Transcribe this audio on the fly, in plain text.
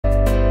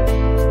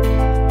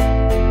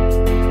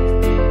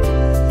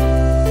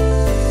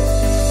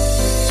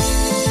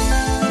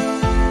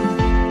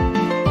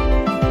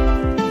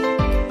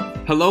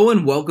Hello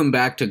and welcome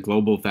back to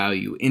Global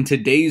Value. In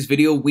today's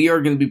video, we are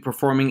going to be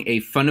performing a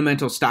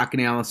fundamental stock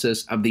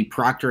analysis of the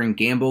Procter &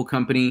 Gamble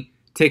company,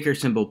 ticker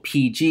symbol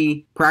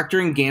PG.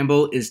 Procter &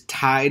 Gamble is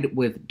tied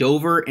with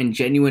Dover and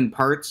Genuine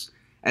Parts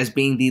as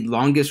being the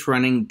longest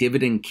running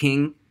dividend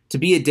king. To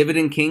be a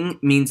dividend king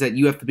means that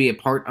you have to be a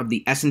part of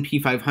the S&P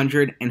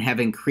 500 and have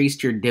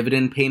increased your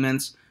dividend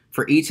payments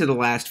for each of the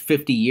last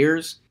 50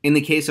 years. In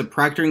the case of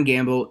Procter &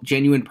 Gamble,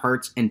 Genuine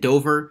Parts, and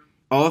Dover,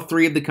 all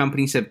three of the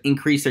companies have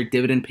increased their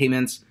dividend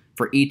payments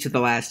for each of the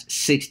last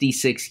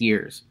 66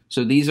 years.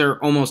 So these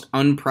are almost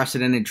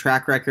unprecedented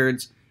track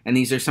records, and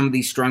these are some of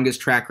the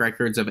strongest track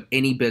records of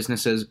any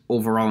businesses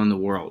overall in the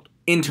world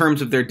in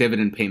terms of their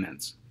dividend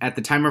payments. At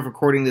the time of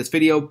recording this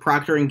video,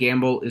 Procter &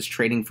 Gamble is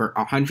trading for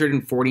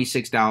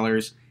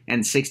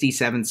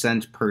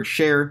 $146.67 per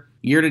share.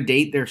 Year to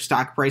date, their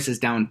stock price is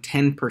down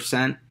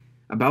 10%,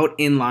 about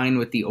in line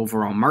with the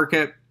overall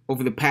market.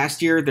 Over the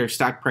past year, their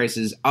stock price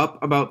is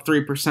up about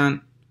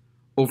 3%.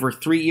 Over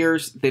 3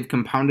 years, they've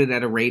compounded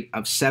at a rate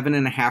of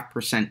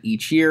 7.5%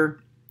 each year.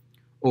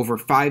 Over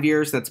 5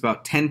 years, that's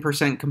about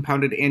 10%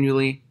 compounded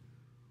annually.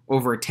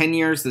 Over 10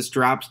 years, this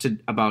drops to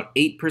about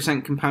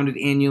 8% compounded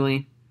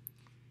annually.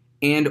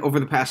 And over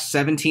the past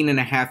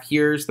 17.5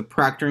 years, the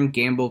Procter &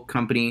 Gamble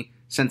company,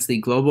 since the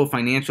global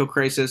financial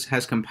crisis,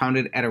 has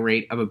compounded at a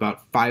rate of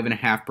about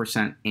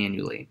 5.5%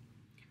 annually.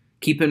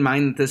 Keep in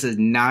mind that this is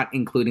not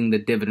including the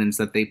dividends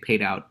that they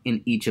paid out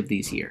in each of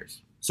these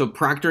years. So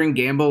Procter &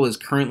 Gamble is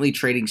currently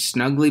trading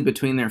snugly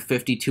between their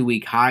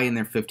 52-week high and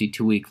their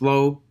 52-week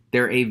low.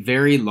 They're a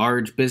very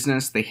large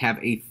business. They have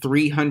a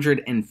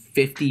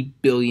 $350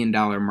 billion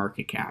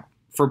market cap.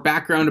 For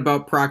background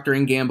about Procter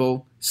 &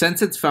 Gamble,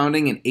 since its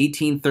founding in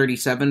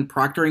 1837,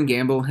 Procter &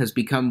 Gamble has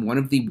become one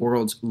of the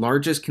world's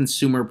largest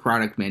consumer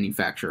product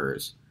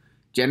manufacturers,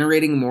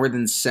 generating more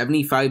than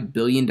 $75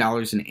 billion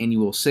in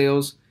annual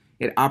sales.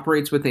 It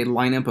operates with a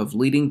lineup of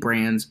leading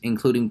brands,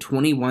 including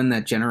 21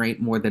 that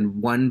generate more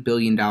than $1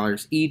 billion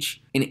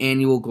each in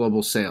annual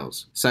global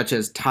sales, such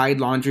as Tide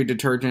laundry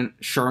detergent,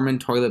 Charmin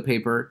toilet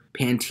paper,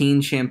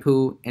 Pantene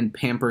shampoo, and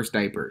Pampers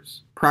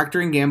diapers.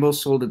 Procter & Gamble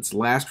sold its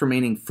last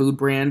remaining food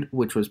brand,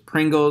 which was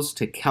Pringles,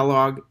 to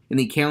Kellogg in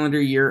the calendar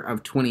year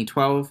of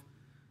 2012.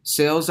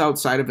 Sales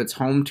outside of its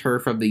home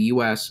turf of the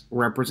U.S.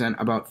 represent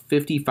about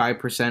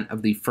 55%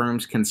 of the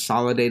firm's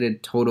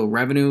consolidated total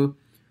revenue,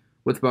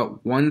 with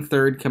about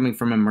 1/3 coming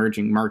from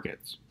emerging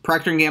markets.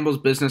 Procter & Gamble's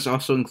business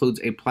also includes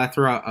a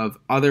plethora of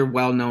other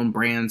well-known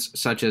brands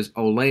such as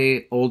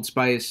Olay, Old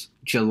Spice,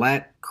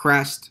 Gillette,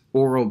 Crest,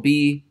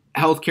 Oral-B,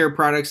 healthcare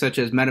products such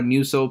as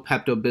Metamucil,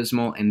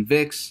 Pepto-Bismol, and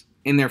Vicks.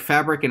 In their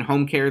fabric and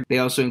home care, they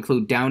also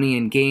include Downy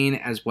and Gain,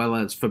 as well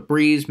as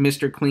Febreze,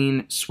 Mr.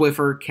 Clean,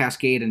 Swiffer,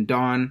 Cascade, and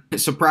Dawn.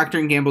 So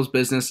Procter & Gamble's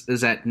business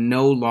is at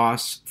no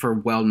loss for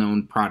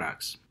well-known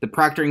products. The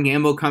Procter &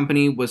 Gamble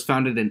company was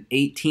founded in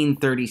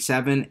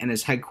 1837 and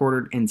is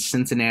headquartered in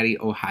Cincinnati,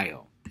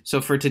 Ohio.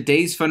 So for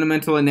today's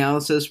fundamental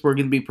analysis, we're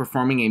going to be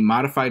performing a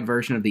modified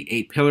version of the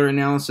 8-pillar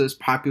analysis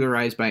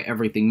popularized by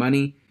Everything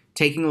Money,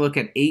 taking a look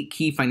at 8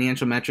 key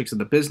financial metrics of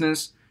the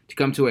business to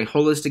come to a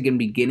holistic and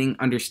beginning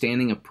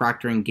understanding of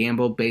Procter &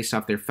 Gamble based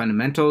off their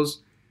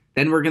fundamentals.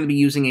 Then we're going to be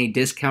using a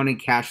discounted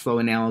cash flow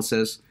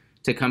analysis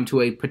to come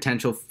to a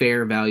potential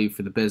fair value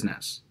for the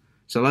business.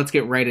 So let's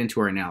get right into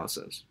our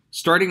analysis.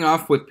 Starting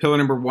off with pillar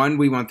number 1,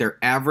 we want their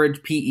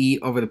average PE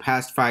over the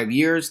past 5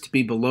 years to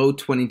be below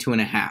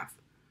 22.5.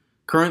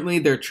 Currently,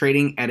 they're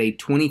trading at a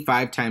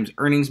 25 times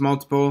earnings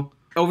multiple.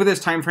 Over this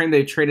time frame,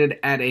 they traded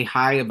at a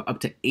high of up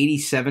to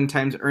 87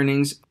 times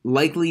earnings,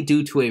 likely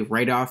due to a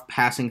write-off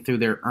passing through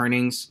their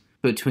earnings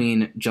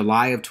between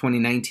July of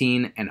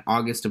 2019 and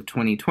August of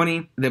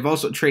 2020. They've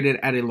also traded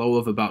at a low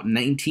of about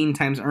 19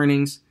 times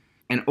earnings,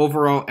 and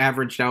overall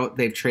averaged out,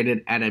 they've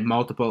traded at a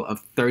multiple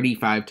of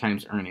 35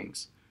 times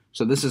earnings.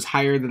 So this is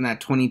higher than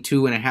that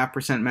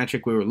 22.5%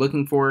 metric we were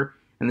looking for,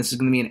 and this is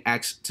going to be an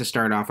X to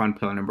start off on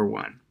pillar number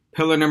 1.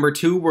 Pillar number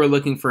 2, we're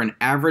looking for an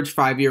average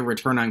 5-year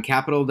return on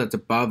capital that's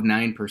above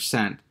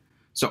 9%.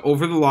 So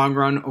over the long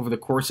run, over the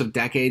course of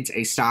decades,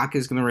 a stock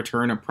is going to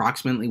return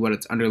approximately what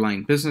its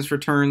underlying business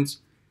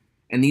returns.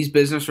 And these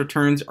business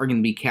returns are going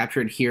to be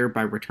captured here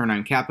by return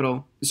on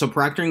capital. So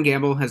Procter &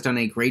 Gamble has done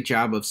a great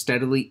job of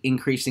steadily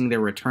increasing their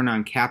return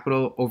on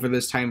capital over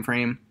this time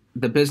frame.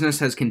 The business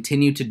has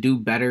continued to do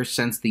better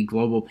since the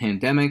global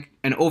pandemic.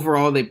 And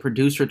overall, they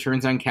produce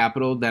returns on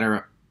capital that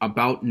are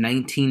about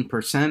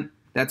 19%.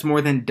 That's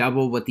more than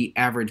double what the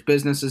average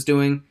business is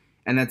doing,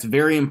 and that's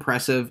very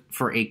impressive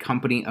for a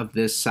company of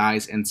this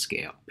size and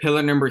scale.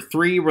 Pillar number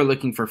 3, we're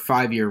looking for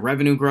 5-year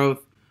revenue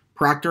growth.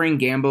 Procter &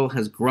 Gamble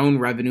has grown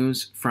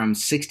revenues from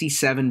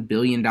 $67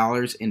 billion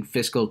in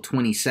fiscal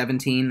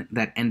 2017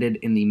 that ended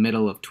in the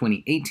middle of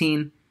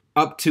 2018,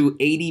 up to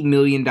 $80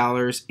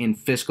 million in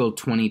fiscal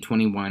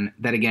 2021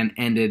 that again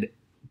ended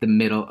the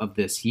middle of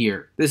this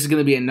year. This is going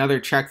to be another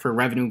check for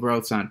revenue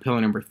growth on pillar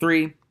number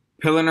 3.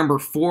 Pillar number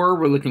 4,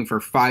 we're looking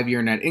for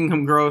 5-year net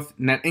income growth.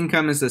 Net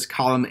income is this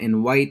column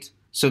in white.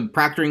 So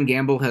Procter &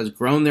 Gamble has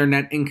grown their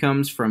net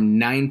incomes from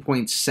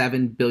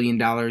 $9.7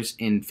 billion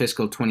in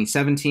fiscal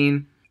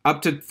 2017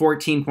 up to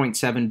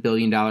 $14.7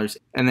 billion.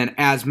 And then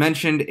as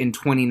mentioned, in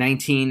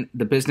 2019,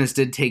 the business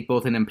did take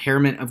both an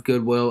impairment of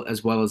goodwill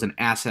as well as an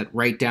asset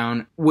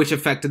write-down, which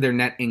affected their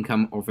net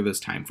income over this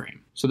time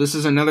frame. So this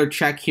is another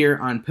check here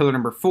on pillar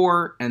number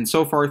 4, and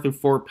so far through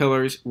 4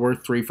 pillars, we're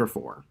 3 for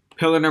 4.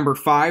 Pillar number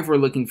 5, we're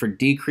looking for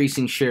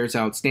decreasing shares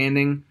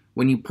outstanding.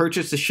 When you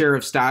purchase a share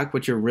of stock,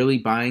 what you're really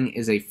buying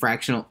is a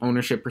fractional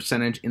ownership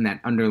percentage in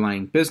that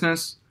underlying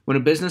business. When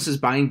a business is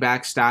buying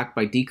back stock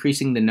by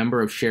decreasing the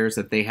number of shares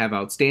that they have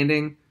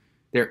outstanding,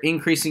 they're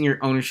increasing your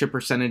ownership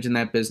percentage in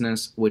that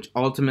business, which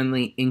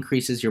ultimately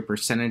increases your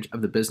percentage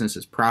of the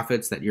business's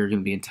profits that you're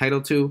going to be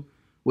entitled to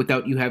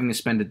without you having to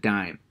spend a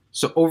dime.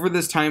 So over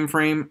this time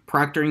frame,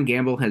 Procter &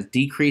 Gamble has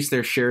decreased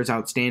their shares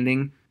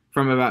outstanding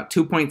from about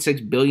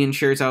 2.6 billion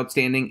shares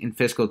outstanding in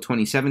fiscal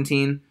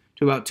 2017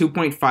 to about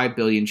 2.5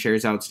 billion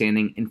shares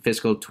outstanding in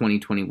fiscal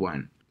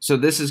 2021. So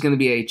this is going to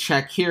be a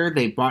check here.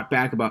 They bought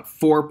back about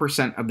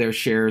 4% of their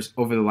shares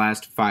over the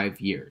last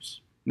 5 years.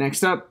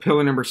 Next up,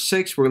 pillar number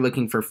 6, we're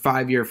looking for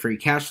 5-year free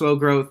cash flow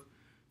growth.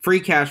 Free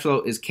cash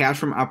flow is cash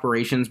from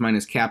operations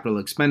minus capital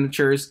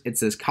expenditures. It's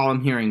this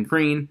column here in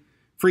green.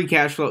 Free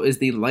cash flow is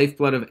the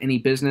lifeblood of any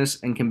business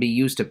and can be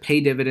used to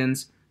pay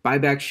dividends, buy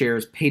back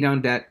shares, pay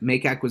down debt,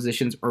 make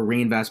acquisitions, or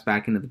reinvest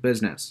back into the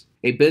business.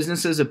 A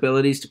business's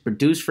abilities to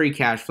produce free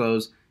cash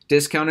flows,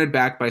 discounted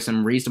back by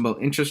some reasonable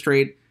interest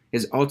rate,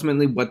 is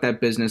ultimately what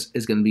that business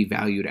is going to be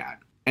valued at.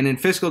 And in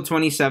fiscal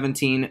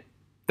 2017,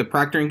 the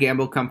Procter &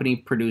 Gamble company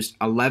produced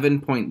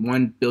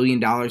 $11.1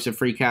 billion of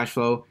free cash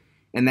flow,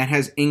 and that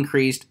has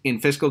increased.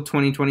 In fiscal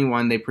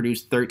 2021, they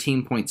produced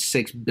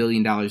 $13.6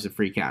 billion of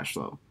free cash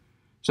flow.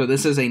 So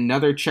this is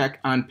another check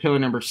on pillar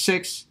number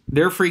 6.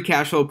 Their free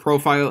cash flow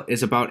profile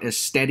is about as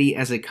steady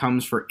as it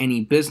comes for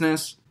any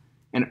business.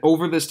 And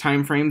over this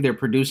time frame, they're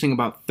producing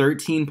about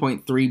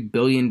 $13.3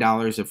 billion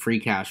of free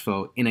cash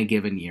flow in a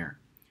given year.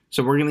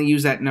 So we're going to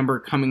use that number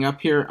coming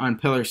up here on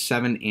pillars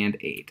 7 and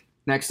 8.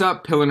 Next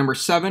up, pillar number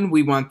 7,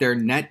 we want their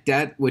net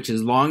debt, which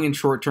is long and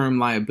short-term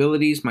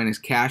liabilities minus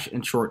cash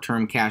and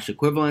short-term cash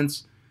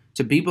equivalents,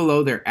 to be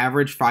below their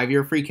average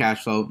 5-year free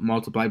cash flow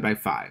multiplied by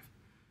 5.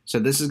 So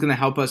this is going to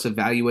help us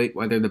evaluate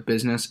whether the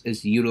business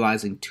is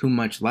utilizing too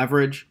much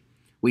leverage.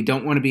 We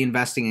don't want to be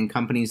investing in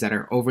companies that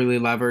are overly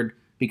levered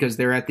because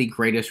they're at the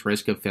greatest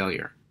risk of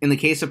failure. In the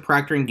case of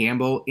Procter &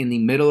 Gamble, in the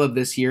middle of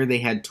this year, they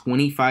had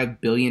 $25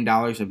 billion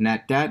of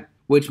net debt,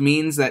 which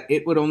means that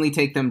it would only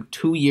take them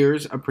 2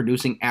 years of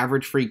producing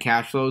average free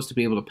cash flows to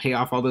be able to pay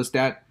off all this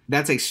debt.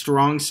 That's a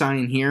strong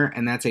sign here,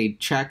 and that's a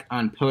check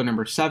on pillar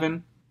number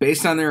 7.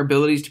 Based on their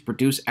abilities to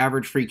produce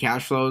average free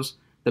cash flows,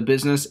 the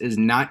business is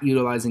not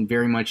utilizing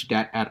very much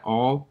debt at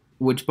all,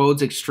 which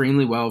bodes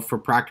extremely well for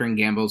Procter &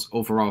 Gamble's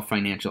overall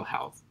financial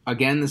health.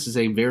 Again, this is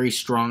a very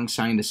strong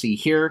sign to see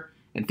here,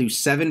 and through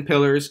 7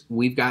 pillars,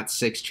 we've got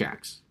 6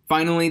 checks.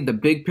 Finally, the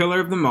big pillar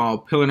of them all,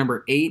 pillar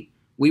number 8,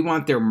 we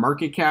want their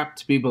market cap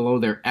to be below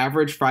their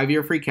average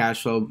 5-year free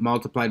cash flow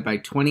multiplied by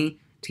 20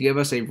 to give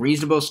us a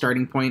reasonable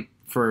starting point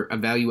for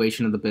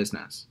evaluation of the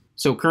business.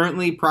 So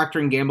currently, Procter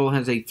 & Gamble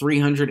has a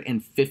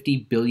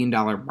 $350 billion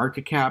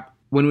market cap.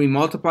 When we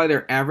multiply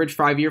their average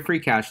 5-year free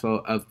cash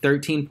flow of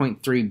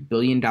 $13.3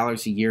 billion a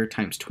year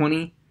times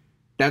 20,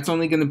 that's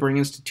only going to bring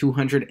us to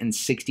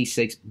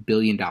 $266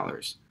 billion.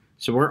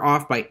 So we're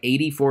off by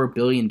 $84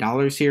 billion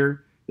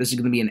here. This is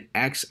going to be an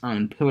X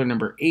on pillar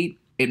number 8.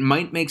 It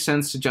might make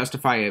sense to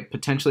justify a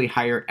potentially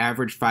higher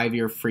average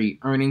 5-year free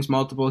earnings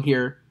multiple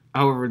here.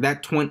 However,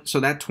 that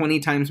 20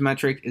 times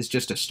metric is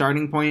just a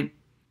starting point.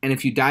 And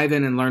if you dive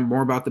in and learn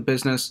more about the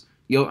business,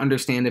 you'll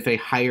understand if a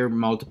higher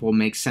multiple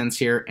makes sense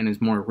here and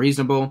is more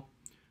reasonable.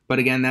 But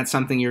again, that's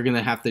something you're going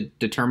to have to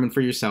determine for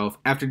yourself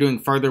after doing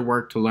further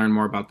work to learn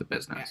more about the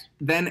business.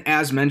 Then,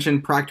 as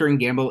mentioned, Procter &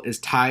 Gamble is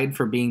tied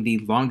for being the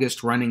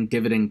longest running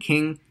dividend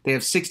king. They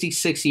have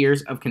 66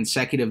 years of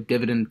consecutive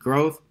dividend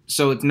growth.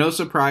 So it's no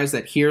surprise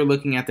that here,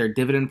 looking at their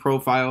dividend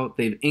profile,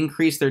 they've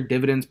increased their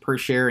dividends per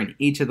share in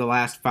each of the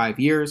last 5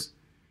 years.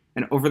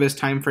 And over this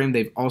time frame,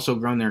 they've also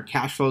grown their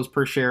cash flows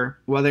per share.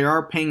 While they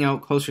are paying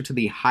out closer to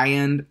the high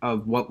end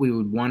of what we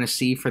would want to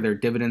see for their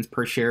dividends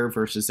per share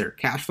versus their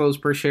cash flows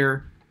per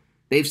share,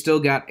 they've still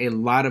got a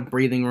lot of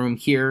breathing room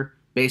here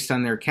based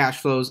on their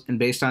cash flows and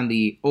based on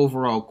the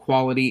overall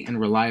quality and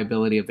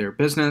reliability of their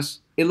business.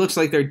 It looks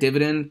like their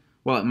dividend,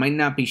 while it might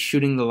not be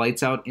shooting the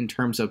lights out in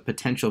terms of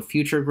potential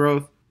future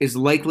growth, is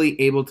likely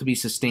able to be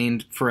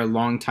sustained for a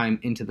long time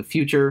into the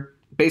future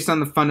based on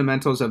the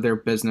fundamentals of their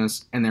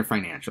business and their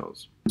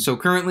financials. So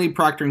currently,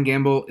 Procter &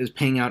 Gamble is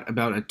paying out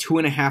about a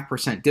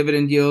 2.5%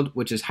 dividend yield,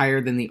 which is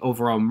higher than the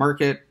overall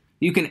market.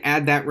 You can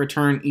add that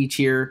return each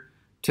year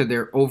to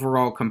their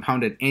overall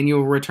compounded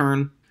annual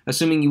return,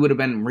 assuming you would have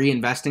been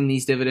reinvesting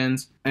these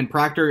dividends, and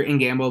Procter &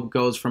 Gamble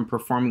goes from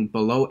performing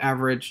below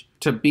average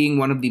to being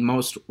one of the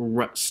most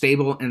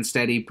stable and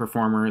steady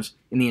performers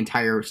in the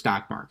entire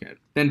stock market.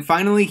 Then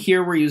finally,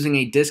 here we're using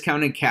a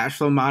discounted cash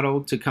flow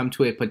model to come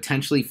to a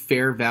potentially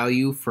fair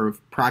value for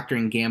Procter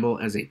 & Gamble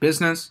as a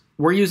business.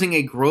 We're using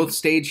a growth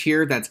stage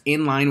here that's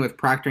in line with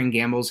Procter &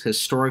 Gamble's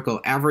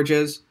historical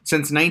averages.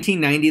 Since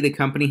 1990, the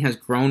company has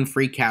grown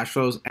free cash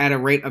flows at a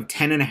rate of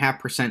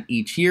 10.5%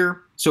 each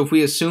year. So if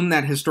we assume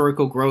that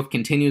historical growth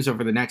continues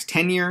over the next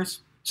 10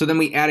 years, so then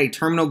we add a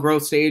terminal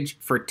growth stage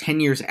for 10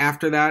 years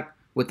after that,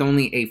 with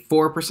only a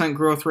 4%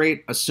 growth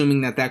rate,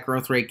 assuming that that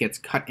growth rate gets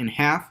cut in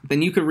half,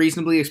 then you could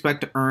reasonably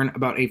expect to earn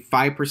about a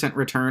 5%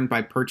 return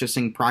by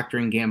purchasing Procter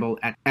 & Gamble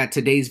at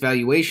today's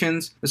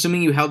valuations,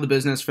 assuming you held the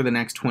business for the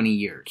next 20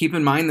 years. Keep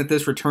in mind that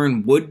this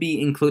return would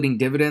be including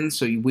dividends,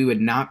 so we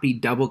would not be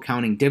double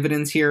counting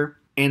dividends here,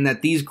 and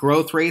that these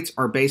growth rates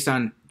are based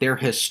on their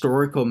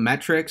historical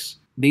metrics.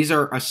 These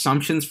are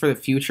assumptions for the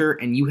future,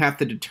 and you have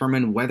to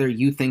determine whether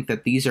you think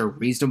that these are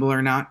reasonable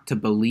or not to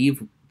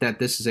believe that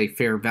this is a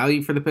fair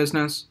value for the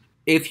business.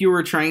 If you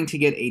were trying to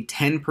get a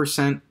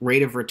 10%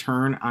 rate of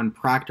return on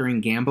Procter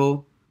 &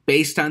 Gamble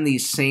based on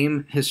these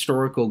same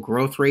historical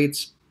growth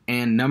rates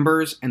and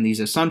numbers and these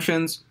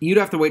assumptions, you'd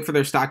have to wait for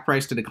their stock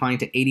price to decline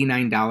to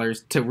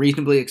 $89 to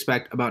reasonably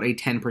expect about a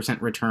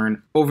 10%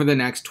 return over the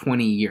next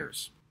 20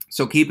 years.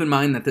 So keep in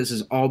mind that this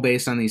is all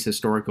based on these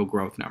historical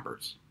growth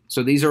numbers.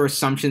 So these are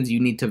assumptions you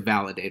need to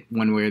validate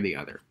one way or the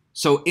other.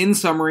 So in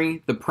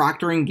summary, the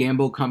Procter &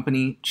 Gamble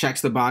company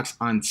checks the box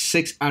on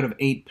 6 out of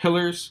 8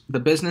 pillars. The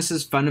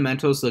business's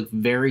fundamentals look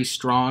very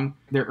strong.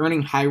 They're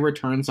earning high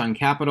returns on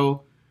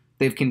capital.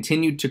 They've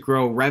continued to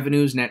grow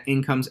revenues, net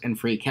incomes, and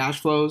free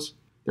cash flows.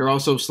 They're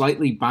also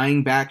slightly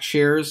buying back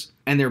shares,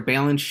 and their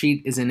balance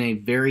sheet is in a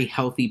very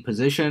healthy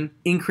position.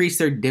 Increased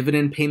their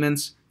dividend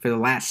payments for the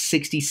last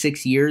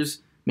 66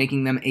 years,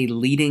 making them a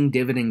leading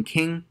dividend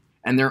king,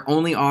 and they're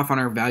only off on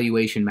our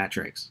valuation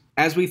metrics.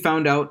 As we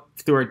found out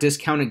through our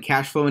discounted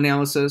cash flow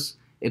analysis,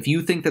 if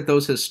you think that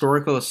those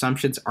historical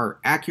assumptions are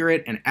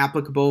accurate and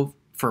applicable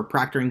for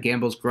Procter &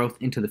 Gamble's growth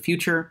into the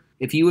future,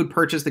 if you would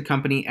purchase the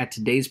company at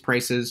today's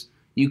prices,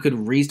 you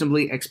could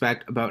reasonably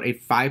expect about a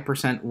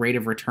 5% rate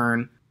of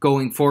return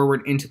going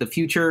forward into the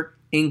future,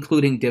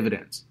 including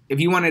dividends. If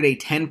you wanted a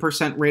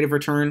 10% rate of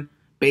return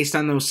based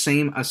on those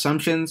same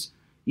assumptions,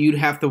 you'd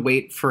have to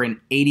wait for an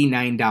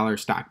 $89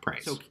 stock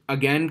price. So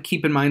again,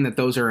 keep in mind that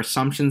those are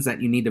assumptions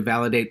that you need to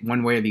validate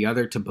one way or the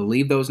other to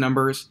believe those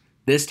numbers.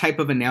 This type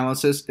of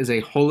analysis is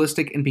a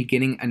holistic and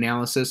beginning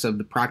analysis of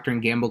the Procter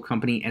 & Gamble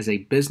company as a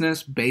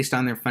business based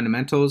on their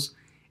fundamentals.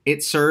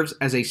 It serves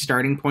as a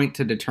starting point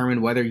to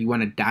determine whether you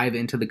want to dive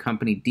into the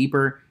company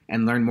deeper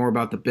and learn more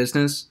about the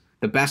business.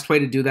 The best way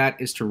to do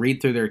that is to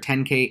read through their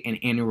 10K and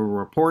annual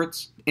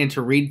reports and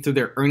to read through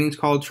their earnings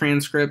call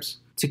transcripts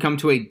to come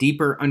to a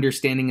deeper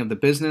understanding of the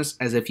business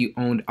as if you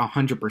owned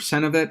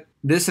 100% of it.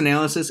 This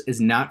analysis is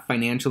not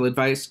financial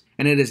advice,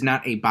 and it is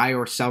not a buy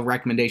or sell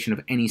recommendation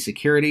of any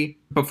security.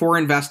 Before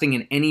investing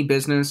in any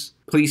business,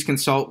 please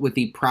consult with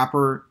the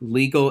proper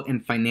legal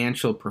and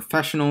financial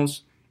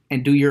professionals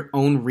and do your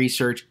own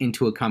research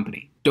into a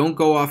company. Don't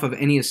go off of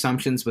any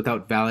assumptions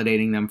without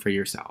validating them for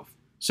yourself.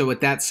 So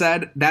with that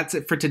said, that's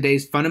it for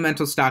today's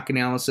fundamental stock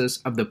analysis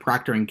of the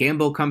Procter &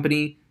 Gamble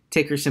company,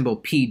 ticker symbol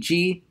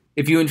PG.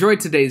 If you enjoyed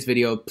today's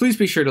video, please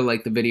be sure to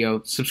like the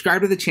video,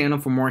 subscribe to the channel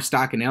for more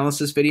stock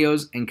analysis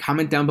videos, and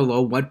comment down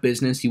below what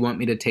business you want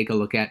me to take a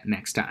look at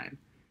next time.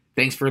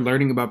 Thanks for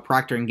learning about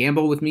Procter &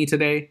 Gamble with me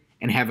today,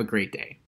 and have a great day.